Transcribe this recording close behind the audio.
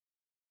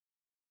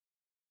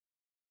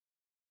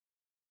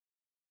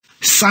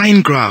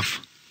Sine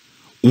graph.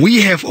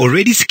 We have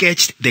already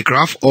sketched the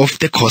graph of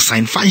the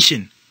cosine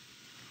function.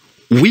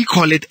 We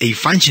call it a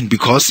function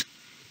because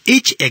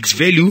each x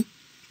value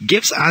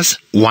gives us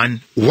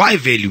one y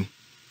value.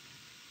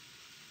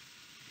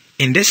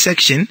 In this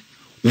section,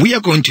 we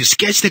are going to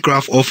sketch the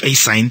graph of a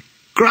sine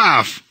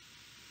graph.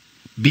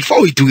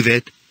 Before we do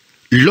that,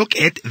 look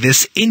at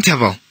this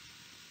interval.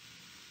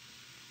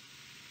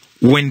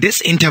 When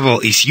this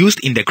interval is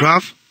used in the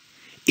graph,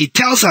 it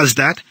tells us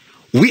that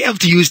we have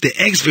to use the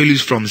x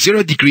values from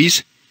 0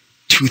 degrees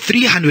to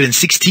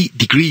 360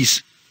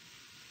 degrees.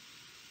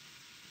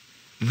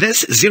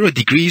 This 0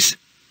 degrees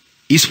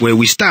is where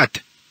we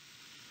start.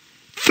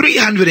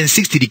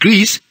 360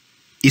 degrees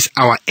is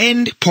our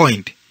end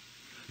point.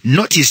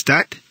 Notice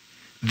that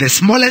the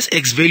smallest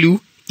x value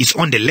is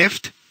on the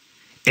left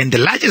and the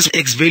largest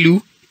x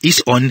value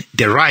is on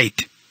the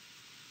right.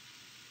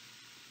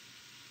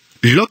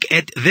 Look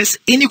at this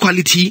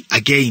inequality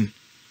again.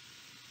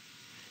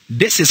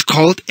 This is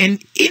called an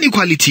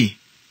inequality.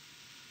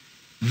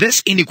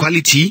 This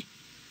inequality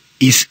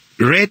is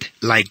read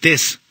like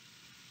this.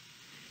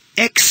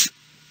 X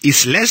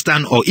is less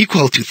than or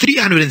equal to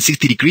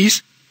 360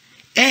 degrees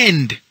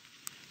and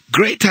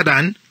greater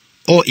than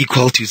or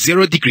equal to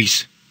 0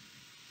 degrees.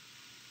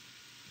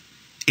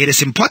 It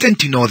is important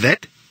to know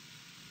that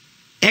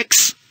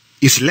x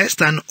is less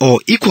than or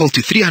equal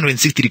to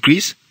 360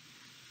 degrees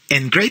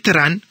and greater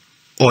than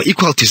or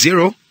equal to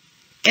 0,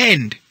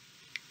 and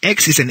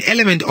x is an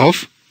element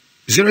of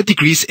 0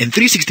 degrees and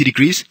 360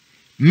 degrees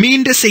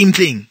mean the same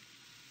thing.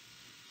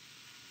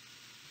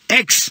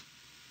 X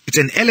is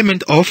an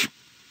element of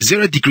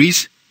 0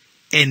 degrees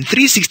and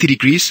 360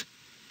 degrees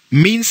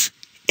means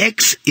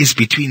x is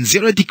between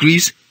 0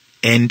 degrees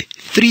and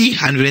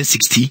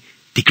 360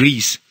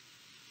 degrees.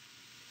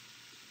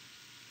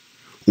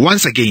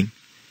 Once again,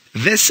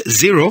 this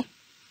 0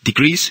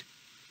 degrees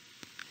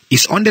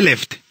is on the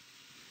left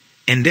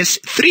and this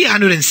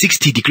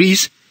 360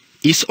 degrees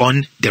is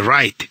on the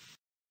right.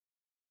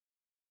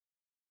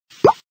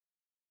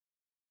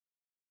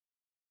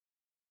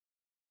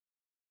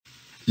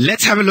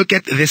 Let's have a look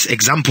at this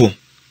example.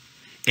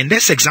 In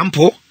this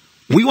example,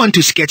 we want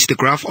to sketch the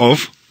graph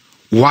of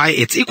y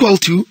is equal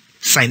to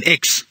sine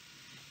x,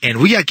 and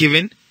we are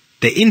given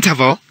the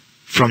interval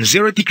from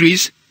 0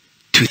 degrees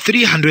to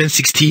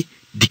 360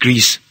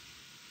 degrees.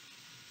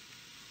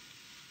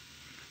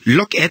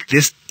 Look at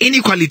this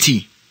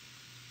inequality.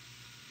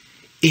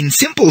 In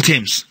simple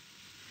terms,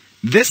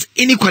 this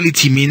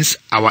inequality means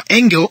our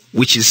angle,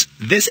 which is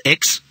this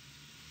x,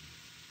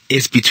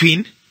 is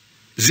between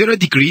 0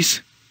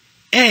 degrees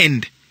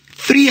and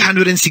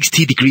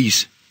 360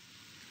 degrees.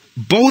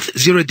 Both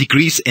 0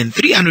 degrees and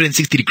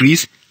 360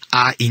 degrees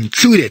are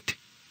included.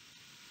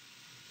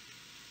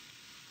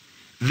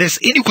 This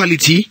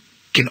inequality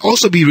can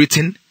also be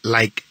written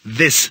like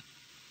this.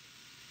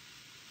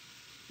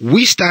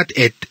 We start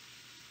at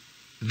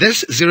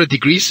this 0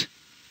 degrees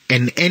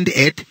and end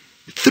at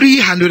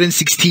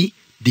 360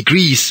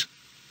 degrees.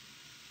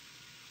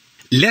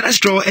 Let us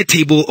draw a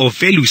table of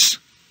values.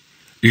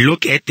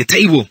 Look at the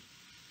table.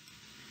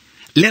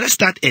 Let us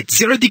start at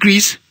 0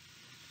 degrees,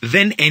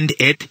 then end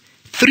at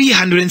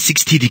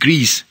 360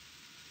 degrees.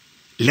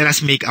 Let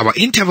us make our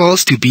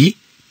intervals to be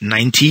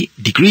 90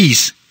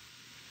 degrees.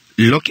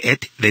 Look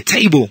at the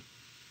table.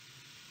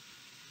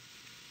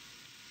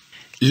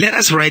 Let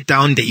us write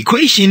down the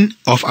equation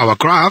of our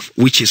graph,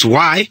 which is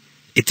y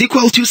is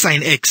equal to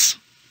sine x.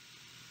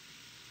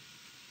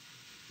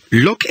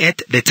 Look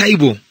at the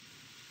table.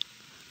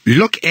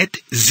 Look at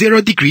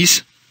 0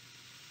 degrees.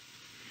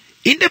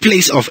 In the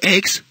place of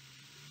x,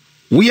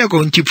 we are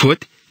going to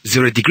put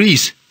 0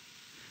 degrees.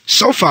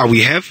 So far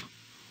we have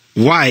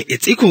y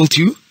is equal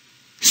to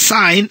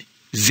sine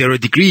 0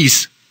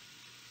 degrees.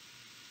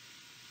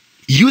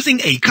 Using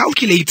a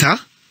calculator,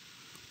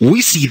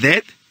 we see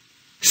that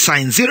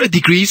sine 0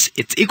 degrees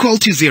is equal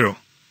to 0.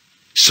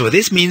 So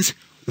this means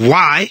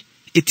y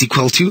is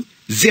equal to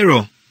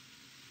 0.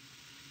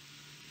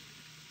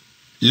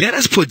 Let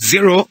us put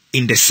 0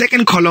 in the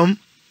second column,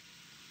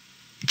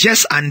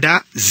 just under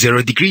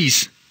 0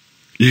 degrees.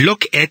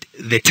 Look at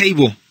the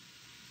table.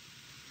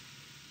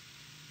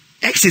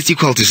 X is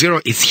equal to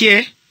 0 is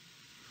here.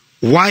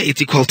 Y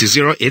is equal to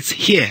 0 is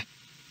here.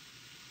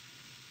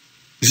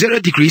 0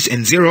 degrees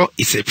and 0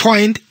 is a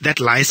point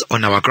that lies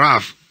on our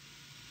graph.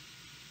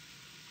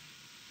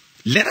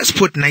 Let us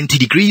put 90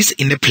 degrees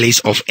in the place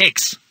of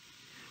x.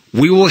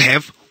 We will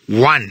have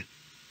 1.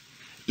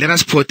 Let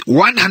us put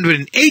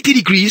 180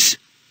 degrees,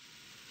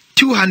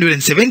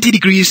 270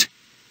 degrees,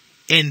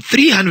 and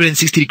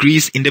 360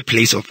 degrees in the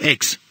place of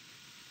x.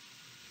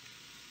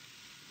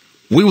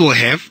 We will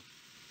have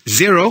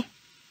 0,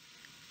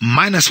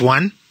 minus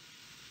 1,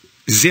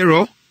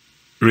 0,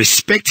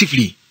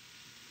 respectively.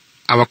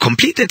 Our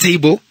completed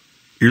table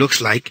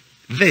looks like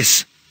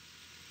this.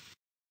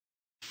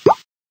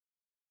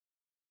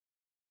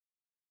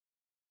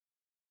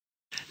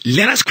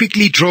 Let us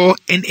quickly draw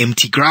an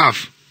empty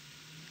graph.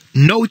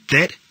 Note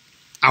that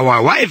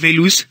our y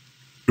values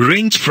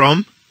range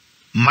from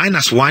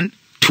 -1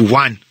 to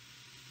 1.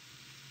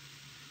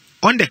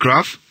 On the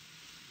graph,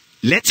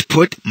 let's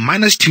put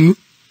 -2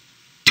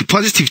 to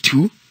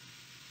 +2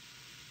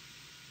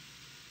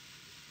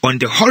 on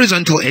the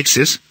horizontal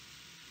axis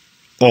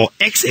or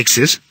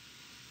x-axis.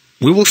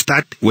 We will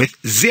start with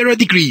 0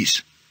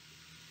 degrees,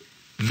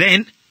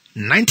 then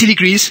 90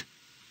 degrees,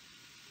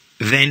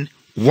 then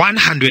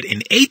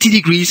 180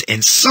 degrees,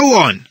 and so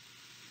on.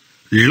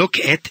 Look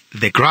at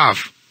the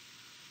graph.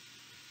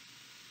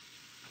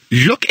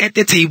 Look at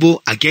the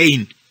table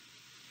again.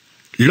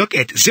 Look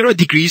at 0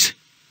 degrees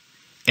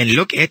and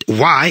look at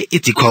y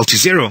is equal to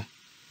 0.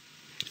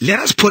 Let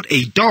us put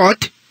a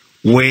dot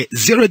where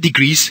 0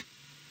 degrees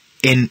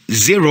and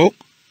 0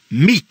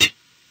 meet.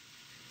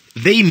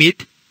 They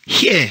meet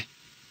here.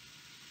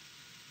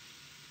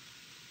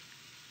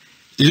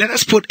 Let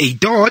us put a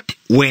dot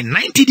where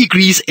 90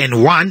 degrees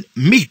and 1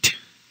 meet.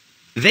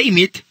 They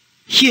meet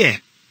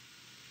here.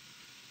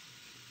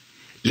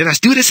 Let us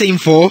do the same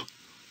for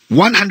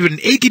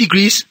 180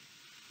 degrees,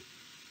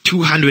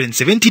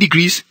 270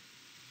 degrees,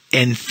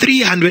 and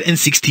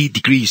 360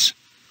 degrees.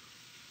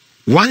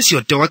 Once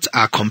your dots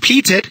are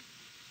completed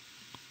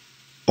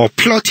or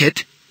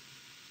plotted,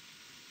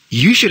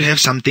 you should have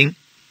something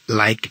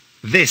like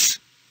this.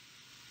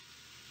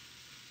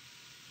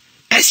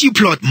 As you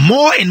plot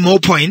more and more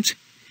points,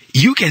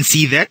 you can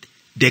see that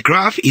the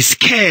graph is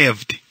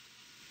curved.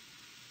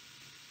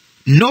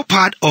 No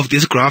part of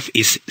this graph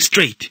is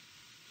straight.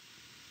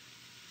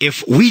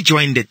 If we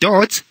join the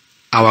dots,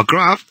 our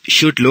graph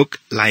should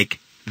look like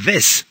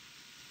this.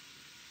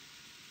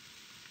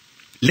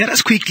 Let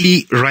us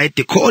quickly write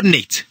the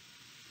coordinates.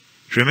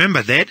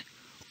 Remember that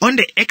on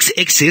the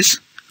x-axis,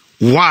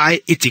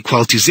 y is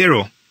equal to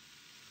 0.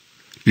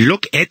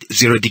 Look at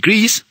 0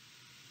 degrees,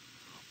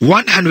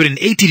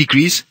 180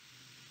 degrees,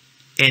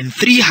 and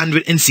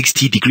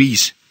 360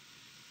 degrees.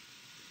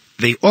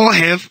 They all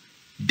have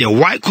the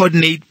y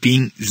coordinate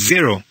being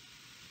 0.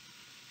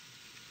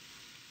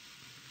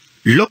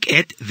 Look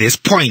at this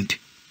point.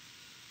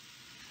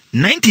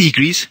 90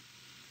 degrees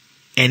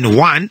and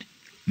 1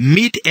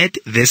 meet at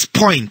this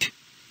point.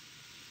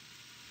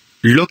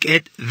 Look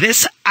at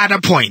this other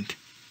point.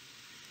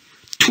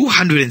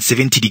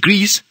 270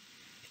 degrees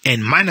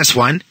and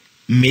 -1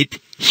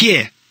 meet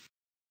here.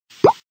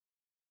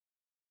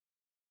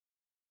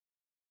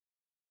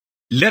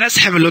 Let us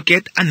have a look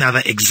at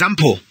another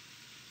example.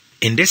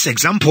 In this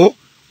example,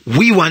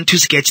 we want to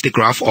sketch the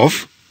graph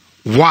of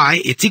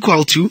y is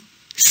equal to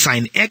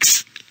sine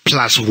x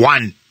plus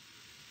 1.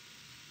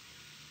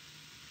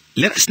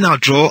 Let us now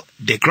draw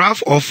the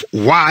graph of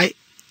y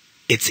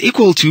is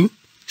equal to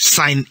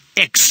sine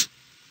x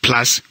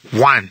plus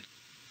 1.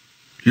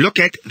 Look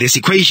at this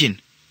equation.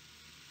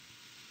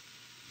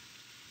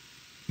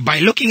 By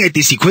looking at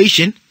this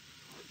equation,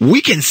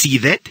 we can see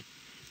that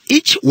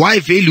each y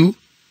value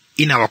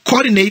in our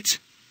coordinates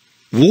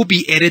will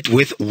be added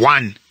with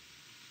 1.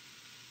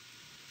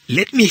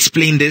 Let me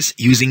explain this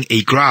using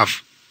a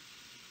graph.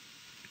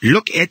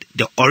 Look at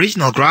the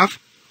original graph,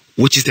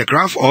 which is the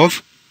graph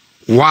of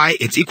y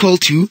is equal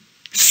to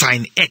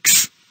sine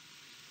x.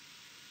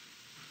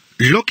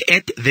 Look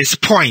at this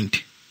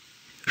point.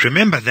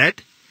 Remember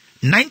that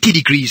 90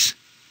 degrees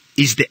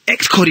is the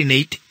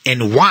x-coordinate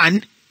and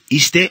 1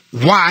 is the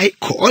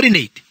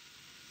y-coordinate.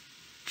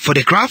 For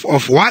the graph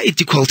of y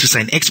is equal to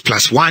sine x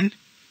plus 1,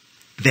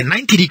 the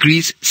 90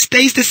 degrees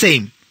stays the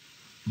same,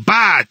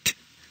 but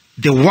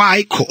the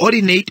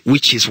y-coordinate,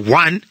 which is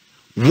 1,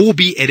 will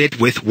be added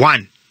with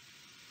 1.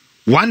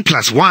 1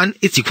 plus 1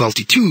 is equal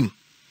to 2.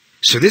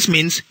 So this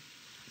means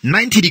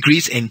 90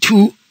 degrees and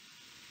 2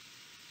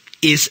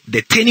 is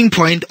the turning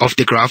point of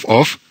the graph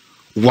of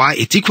y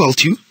is equal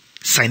to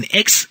sine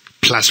x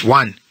plus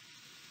 1.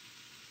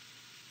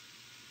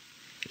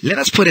 Let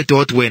us put a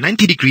dot where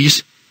 90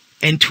 degrees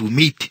and 2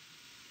 meet.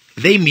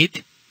 They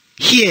meet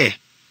here.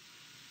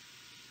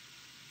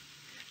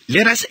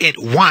 Let us add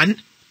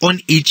 1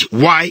 on each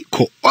y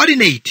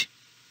coordinate.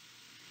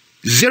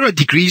 0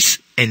 degrees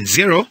and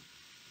 0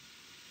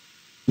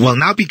 will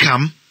now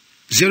become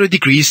 0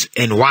 degrees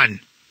and 1.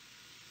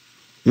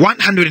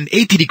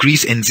 180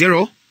 degrees and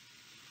 0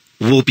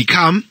 will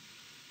become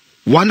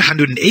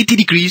 180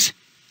 degrees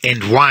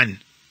and 1.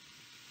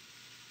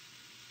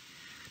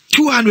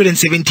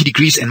 270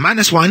 degrees and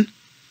 -1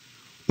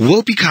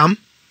 will become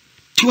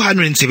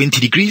 270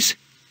 degrees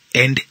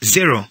and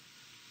 0.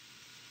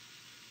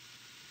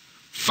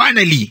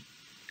 Finally,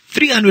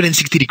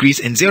 360 degrees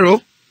and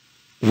 0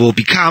 will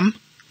become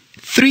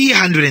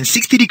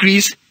 360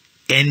 degrees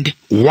and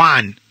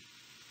 1.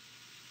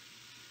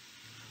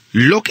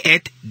 Look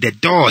at the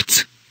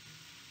dots.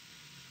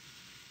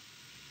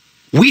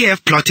 We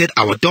have plotted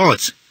our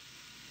dots.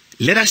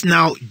 Let us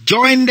now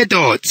join the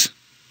dots.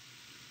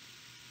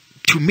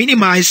 To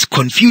minimize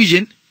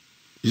confusion,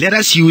 let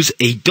us use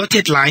a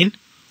dotted line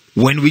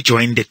when we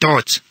join the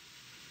dots.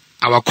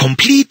 Our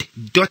complete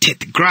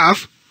dotted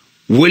graph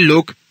will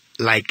look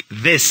like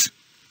this.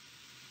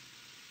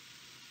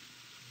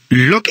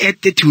 Look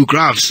at the two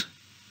graphs.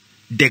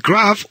 The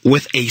graph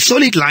with a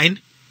solid line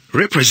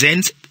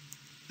represents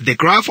the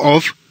graph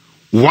of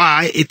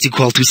y is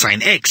equal to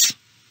sine x.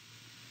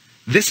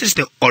 This is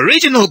the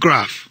original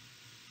graph.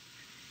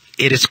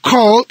 It is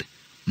called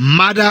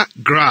mother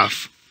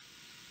graph.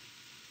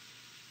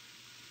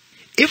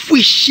 If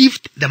we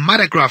shift the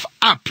mother graph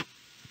up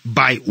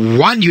by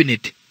 1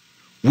 unit,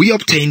 we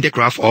obtain the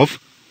graph of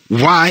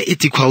y is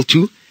equal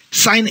to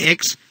sine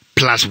x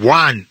plus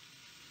 1,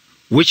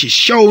 which is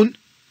shown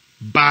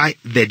by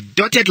the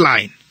dotted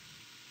line.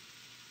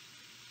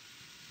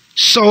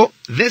 So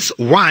this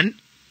 1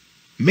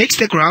 makes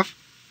the graph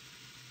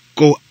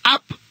go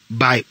up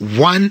by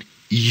 1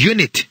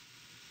 unit.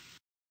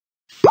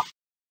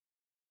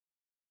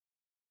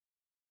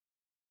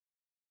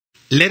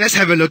 Let us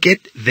have a look at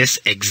this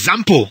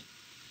example.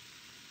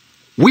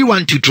 We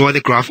want to draw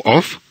the graph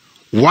of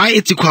y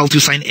is equal to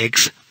sine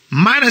x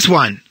minus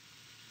 1.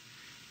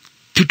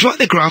 To draw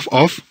the graph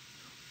of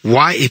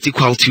y is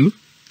equal to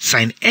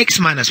sine x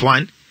minus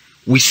 1,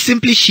 we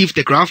simply shift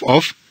the graph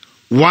of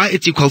y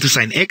is equal to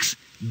sine x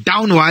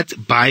downwards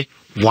by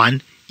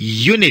 1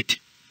 unit.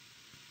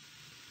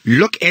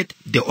 Look at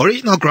the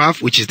original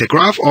graph, which is the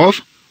graph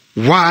of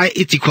y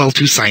is equal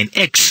to sine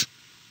x.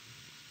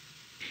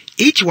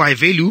 Each y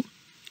value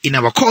in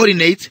our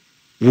coordinates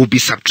will be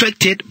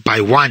subtracted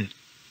by 1.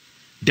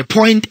 The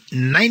point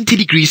 90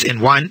 degrees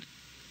and 1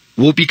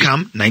 will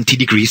become 90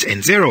 degrees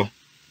and 0.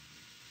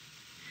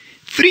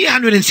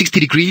 360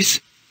 degrees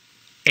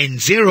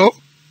and 0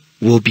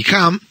 will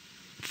become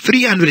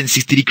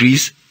 360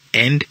 degrees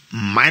and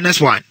minus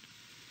 1.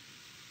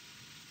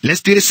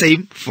 Let's do the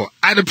same for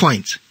other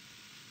points.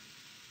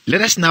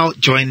 Let us now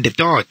join the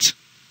dots.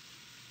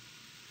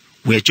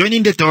 We are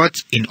joining the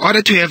dots in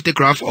order to have the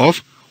graph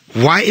of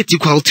y is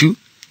equal to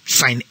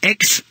sine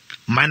x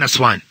minus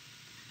 1.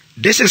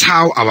 This is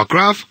how our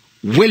graph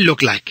will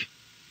look like.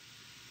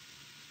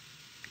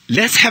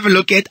 Let's have a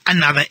look at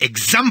another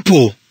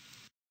example.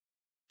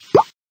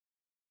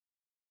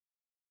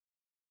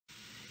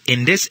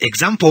 In this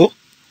example,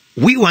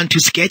 we want to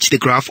sketch the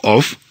graph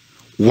of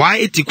y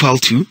is equal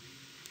to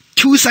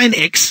 2 sine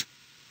x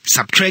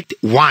subtract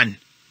 1.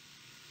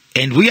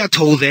 And we are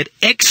told that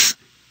x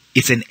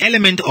is an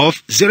element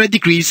of 0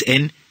 degrees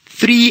and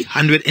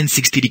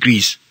 360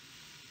 degrees.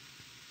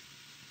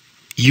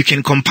 You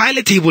can compile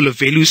a table of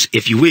values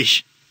if you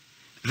wish.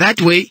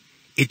 That way,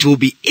 it will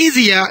be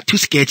easier to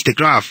sketch the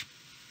graph.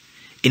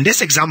 In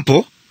this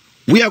example,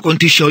 we are going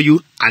to show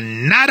you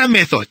another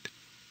method.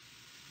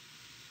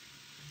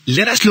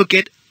 Let us look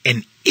at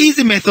an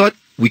easy method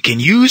we can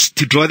use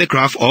to draw the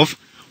graph of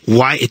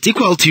y is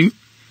equal to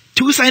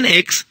 2 sine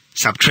x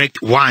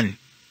subtract 1.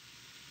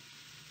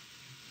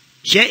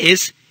 Here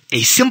is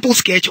a simple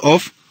sketch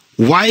of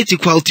y is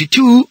equal to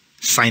 2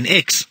 sine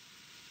x.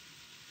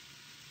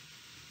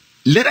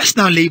 Let us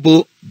now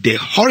label the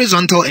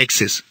horizontal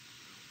axis.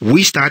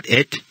 We start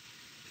at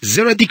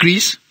 0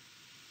 degrees,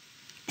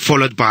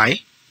 followed by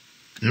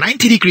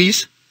 90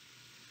 degrees,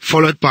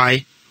 followed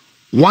by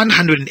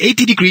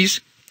 180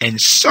 degrees, and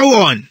so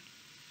on.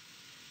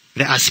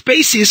 There are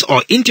spaces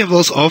or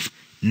intervals of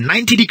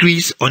 90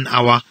 degrees on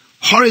our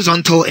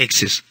horizontal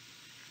axis.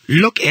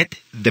 Look at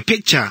the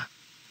picture.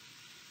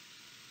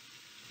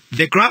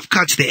 The graph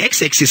cuts the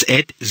x-axis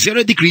at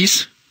 0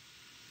 degrees,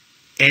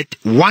 at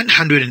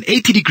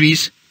 180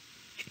 degrees,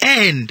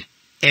 and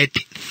at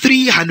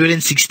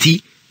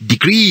 360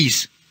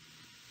 degrees.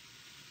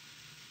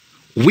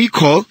 We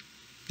call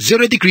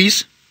 0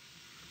 degrees,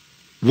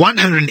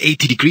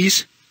 180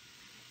 degrees,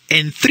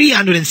 and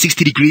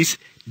 360 degrees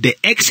the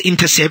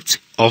x-intercept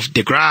of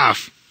the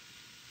graph.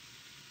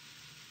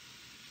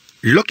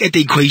 Look at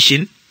the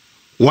equation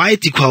y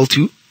is equal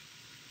to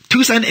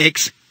 2 sine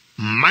x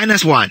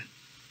minus 1.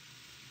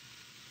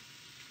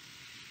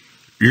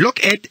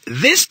 Look at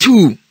this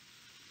 2.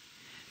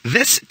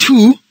 This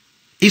 2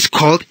 is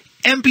called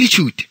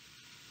amplitude.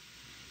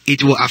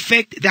 It will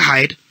affect the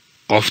height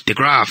of the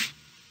graph.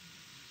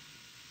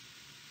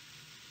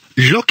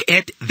 Look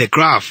at the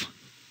graph.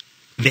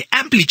 The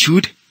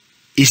amplitude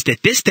is the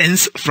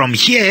distance from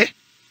here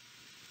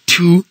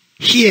to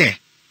here.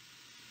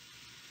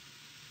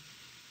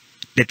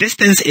 The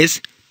distance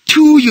is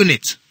 2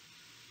 units.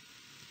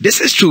 This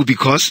is true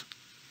because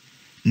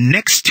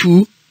next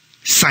to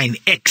sine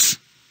x,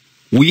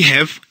 we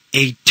have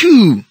a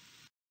 2.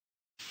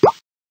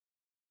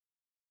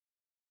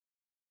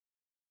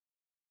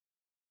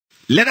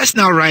 Let us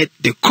now write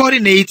the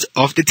coordinates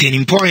of the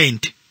turning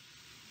point.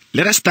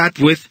 Let us start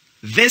with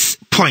this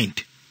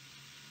point.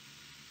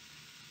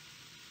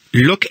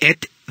 Look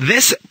at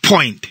this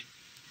point.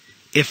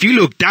 If you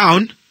look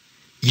down,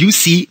 you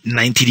see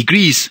 90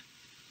 degrees.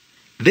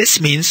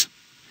 This means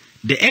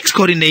the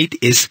x-coordinate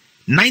is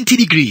 90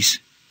 degrees.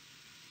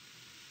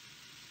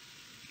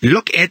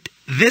 Look at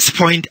this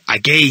point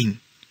again.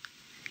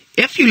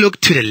 If you look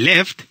to the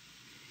left,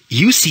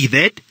 you see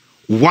that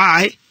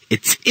y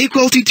is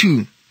equal to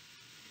 2.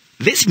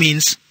 This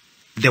means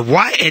the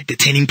y at the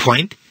turning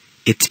point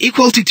is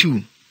equal to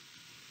 2.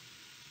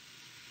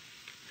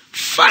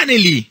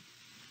 Finally,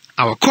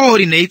 our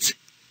coordinates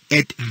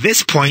at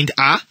this point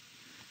are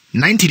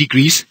 90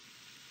 degrees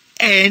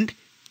and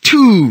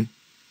 2.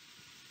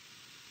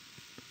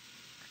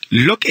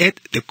 Look at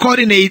the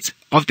coordinates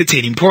of the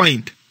turning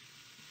point.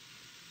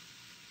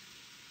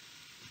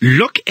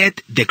 Look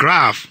at the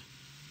graph.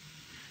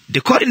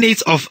 The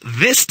coordinates of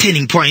this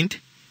turning point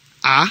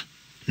are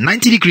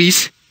 90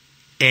 degrees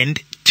and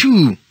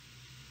 2.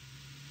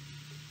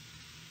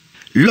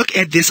 Look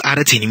at this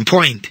other turning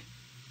point.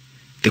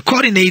 The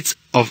coordinates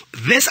of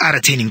this other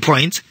turning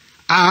point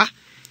are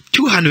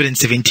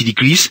 270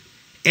 degrees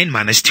and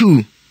minus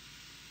 2.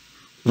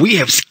 We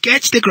have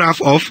sketched the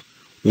graph of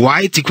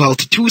y is equal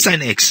to 2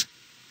 sine x.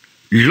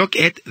 Look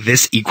at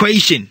this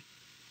equation.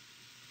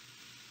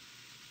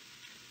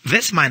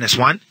 This minus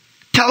 1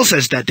 tells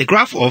us that the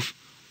graph of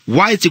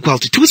y is equal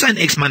to 2 sine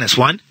x minus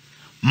 1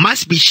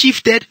 must be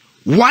shifted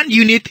 1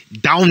 unit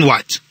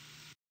downwards.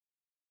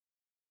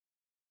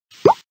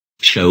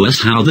 Show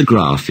us how the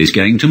graph is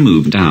going to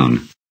move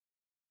down.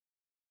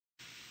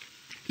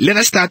 Let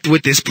us start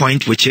with this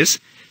point, which is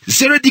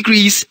 0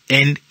 degrees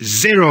and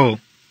 0.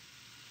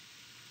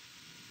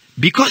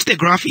 Because the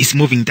graph is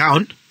moving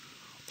down,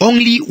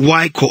 only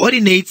y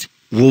coordinates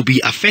will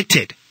be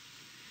affected.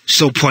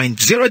 So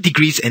point 0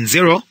 degrees and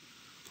 0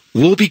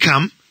 will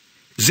become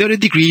 0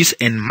 degrees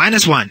and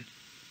minus 1.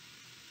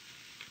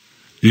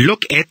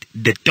 Look at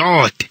the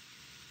dot.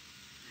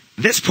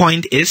 This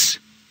point is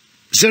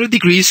 0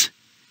 degrees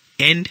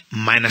and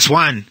minus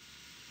 1.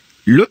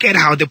 Look at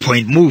how the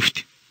point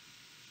moved.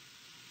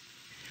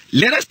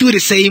 Let us do the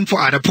same for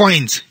other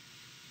points.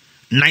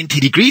 90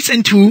 degrees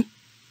and 2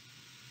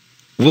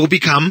 will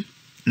become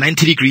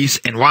 90 degrees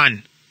and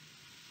 1.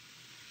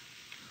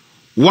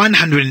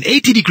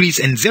 180 degrees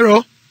and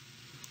 0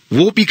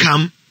 will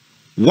become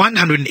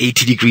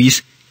 180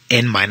 degrees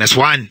and minus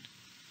 1.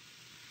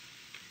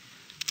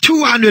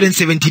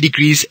 270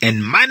 degrees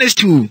and minus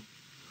 2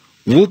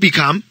 will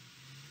become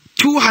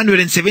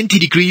 270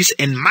 degrees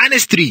and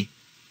minus 3.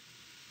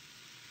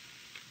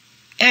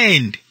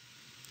 And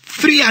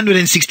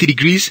 360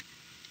 degrees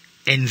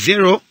and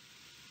 0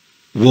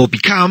 will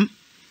become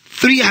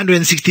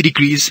 360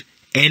 degrees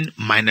and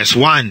minus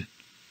 1.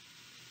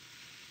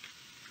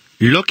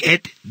 Look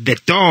at the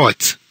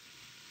dots.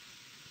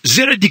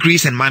 0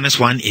 degrees and minus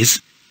 1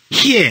 is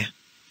here.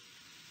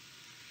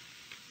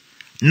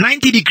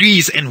 90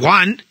 degrees and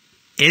 1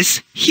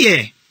 is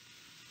here.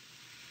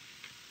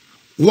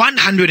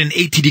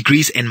 180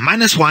 degrees and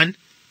minus 1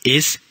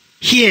 is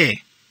here.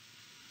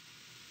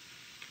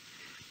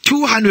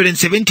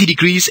 270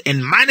 degrees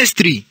and minus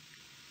 3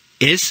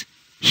 is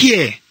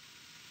here.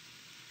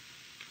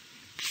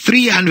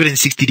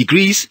 360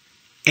 degrees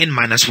and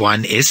minus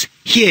 1 is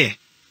here.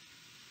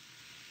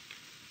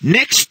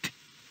 Next,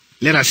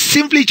 let us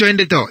simply join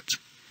the dots.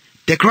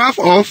 The graph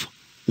of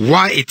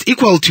y is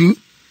equal to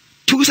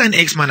 2 sine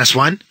x minus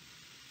 1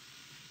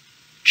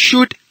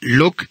 should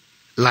look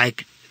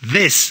like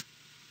this.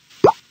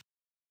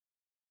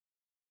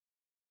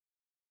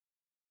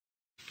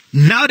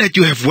 Now that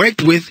you have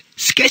worked with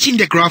sketching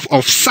the graph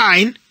of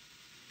sine,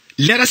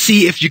 let us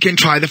see if you can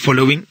try the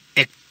following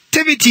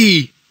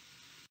activity.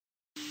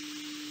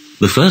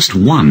 The first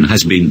one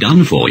has been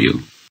done for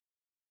you.